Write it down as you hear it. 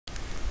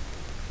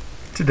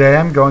Today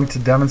I'm going to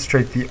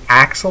demonstrate the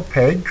Axel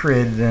Peg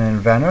created in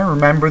Inventor.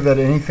 Remember that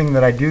anything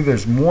that I do,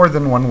 there's more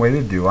than one way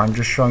to do. I'm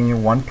just showing you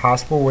one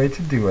possible way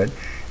to do it,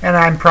 and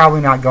I'm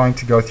probably not going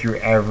to go through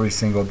every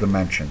single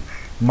dimension.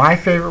 My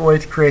favorite way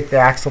to create the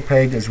Axel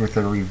Peg is with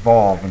a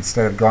revolve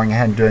instead of going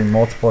ahead and doing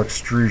multiple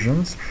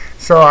extrusions.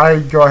 So I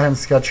go ahead and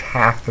sketch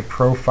half the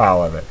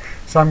profile of it.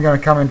 So I'm going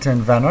to come into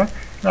Inventor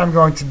and I'm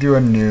going to do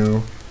a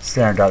new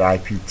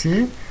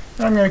standard.ipt.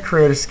 I'm going to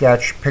create a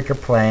sketch, pick a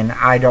plane.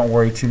 I don't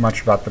worry too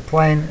much about the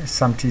plane.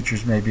 Some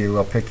teachers may be a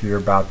little pickier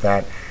about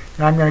that.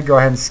 And I'm going to go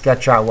ahead and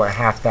sketch out what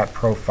half that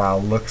profile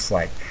looks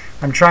like.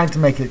 I'm trying to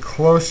make it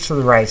close to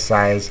the right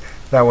size.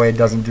 That way it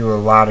doesn't do a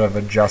lot of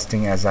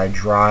adjusting as I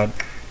draw it.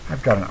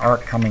 I've got an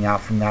arc coming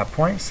out from that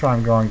point, so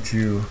I'm going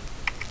to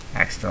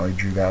accidentally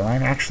drew that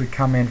line. Actually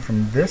come in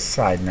from this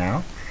side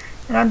now.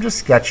 And I'm just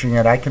sketching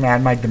it. I can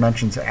add my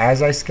dimensions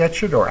as I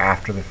sketch it or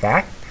after the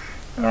fact.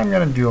 And I'm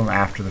going to do them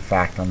after the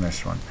fact on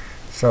this one.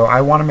 So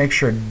I want to make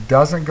sure it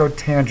doesn't go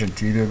tangent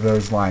to either of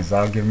those lines.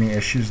 That'll give me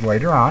issues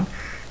later on.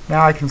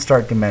 Now I can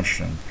start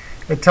dimensioning.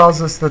 It tells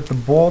us that the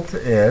bolt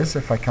is,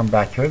 if I come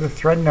back here, the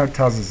thread note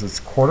tells us it's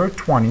 1/4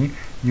 20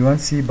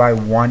 UNC by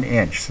 1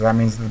 inch. So that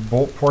means the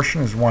bolt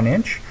portion is 1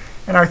 inch,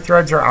 and our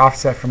threads are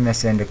offset from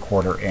this end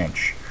 1/4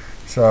 inch.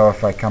 So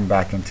if I come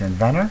back into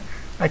Inventor,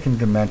 I can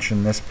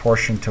dimension this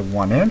portion to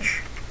 1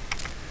 inch.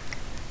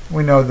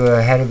 We know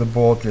the head of the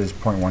bolt is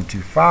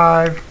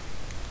 0.125.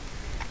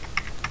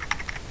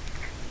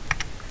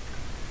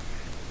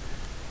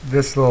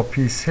 This little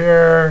piece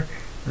here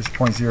is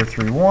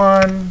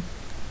 0.031.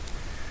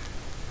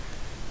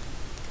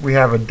 We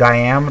have a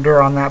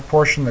diameter on that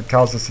portion that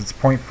tells us it's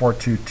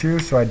 0.422,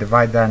 so I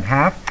divide that in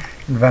half.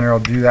 Inventor will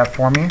do that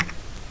for me.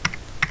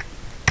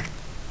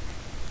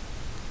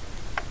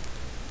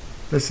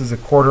 This is a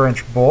 1/4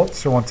 inch bolt,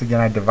 so once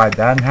again I divide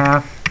that in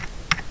half.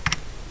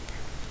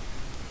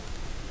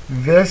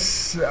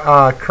 This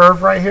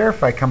curve right here,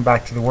 if I come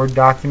back to the Word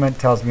document,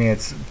 tells me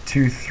it's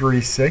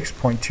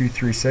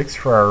 0.236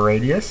 for our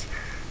radius.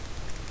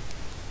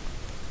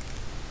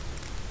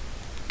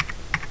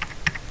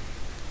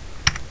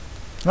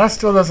 That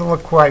still doesn't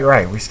look quite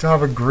right. We still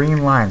have a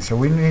green line, so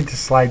we need to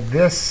slide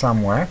this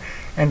somewhere.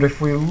 And if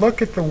we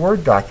look at the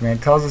Word document,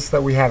 it tells us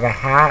that we have a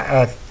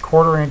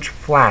 1/4 inch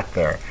flat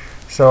there.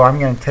 So I'm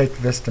going to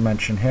take this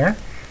dimension here,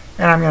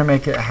 and I'm going to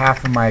make it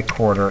half of my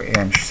 1/4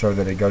 inch so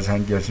that it goes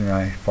ahead and gives me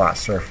a flat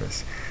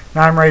surface.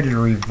 Now I'm ready to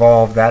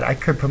revolve that. I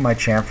could put my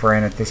chamfer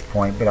in at this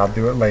point, but I'll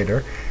do it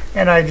later.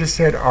 And I just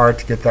hit R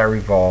to get that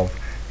revolve.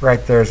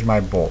 Right there's my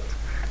bolt.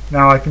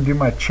 Now I can do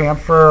my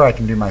chamfer, I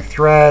can do my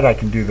thread, I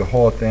can do the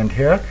hole at the end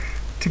here.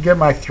 To get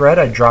my thread,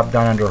 I drop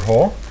down under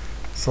hole,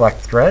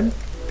 select thread,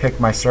 pick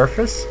my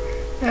surface,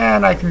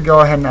 and I can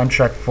go ahead and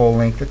uncheck full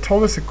length. It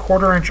told us a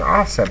 1/4 inch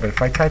offset, but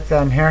if I type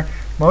that in here,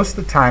 most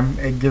of the time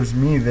it gives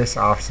me this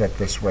offset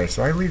this way.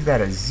 So I leave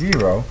that at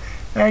 0,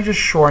 and I just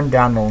shorten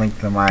down the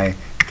length of my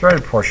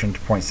threaded portion to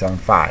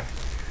 0.75.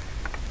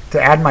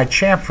 To add my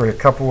chamfer, a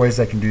couple ways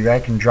I can do that. I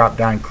can drop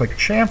down and click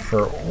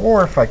chamfer,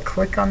 or if I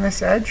click on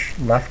this edge,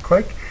 left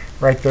click,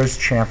 right there's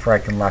chamfer I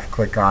can left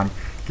click on,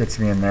 gets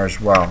me in there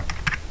as well.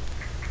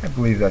 I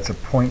believe that's a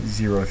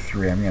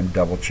 0.03. I'm going to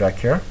double check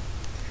here.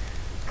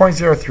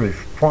 0.03,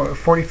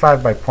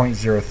 45 by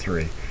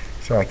 0.03.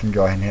 So I can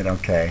go ahead and hit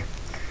OK.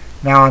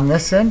 Now on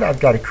this end, I've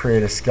got to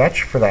create a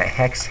sketch for that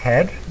hex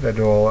head that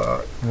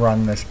will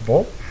run this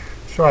bolt.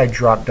 So I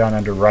drop down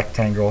under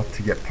rectangle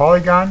to get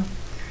polygon.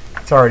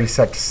 It's already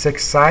set to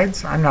 6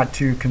 sides. I'm not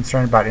too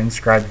concerned about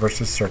inscribed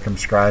versus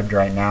circumscribed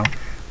right now.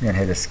 I'm going to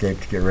hit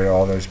escape to get rid of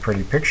all those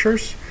pretty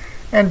pictures.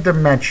 And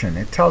dimension.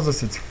 It tells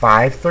us it's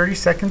 5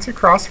 30-seconds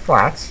across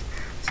flats.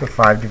 So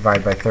 5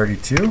 divided by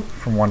 32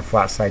 from one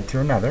flat side to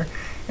another.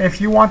 And if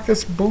you want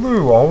this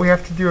blue, all we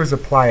have to do is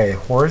apply a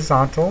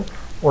horizontal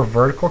or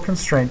vertical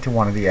constraint to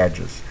one of the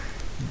edges.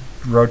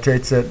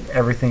 Rotates it,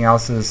 everything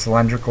else is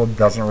cylindrical,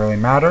 doesn't really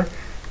matter.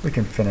 We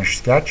can finish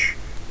sketch,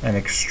 and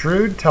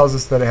extrude tells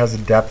us that it has a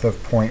depth of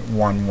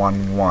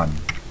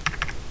 0.111.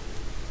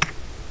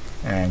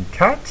 And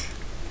cut,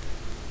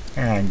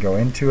 and go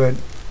into it.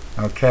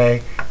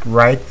 Okay,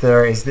 right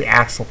there is the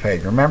Axel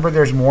Peg. Remember,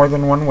 there's more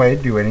than one way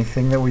to do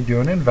anything that we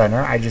do in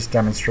Inventor. I just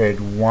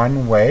demonstrated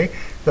one way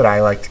that I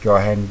like to go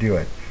ahead and do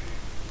it.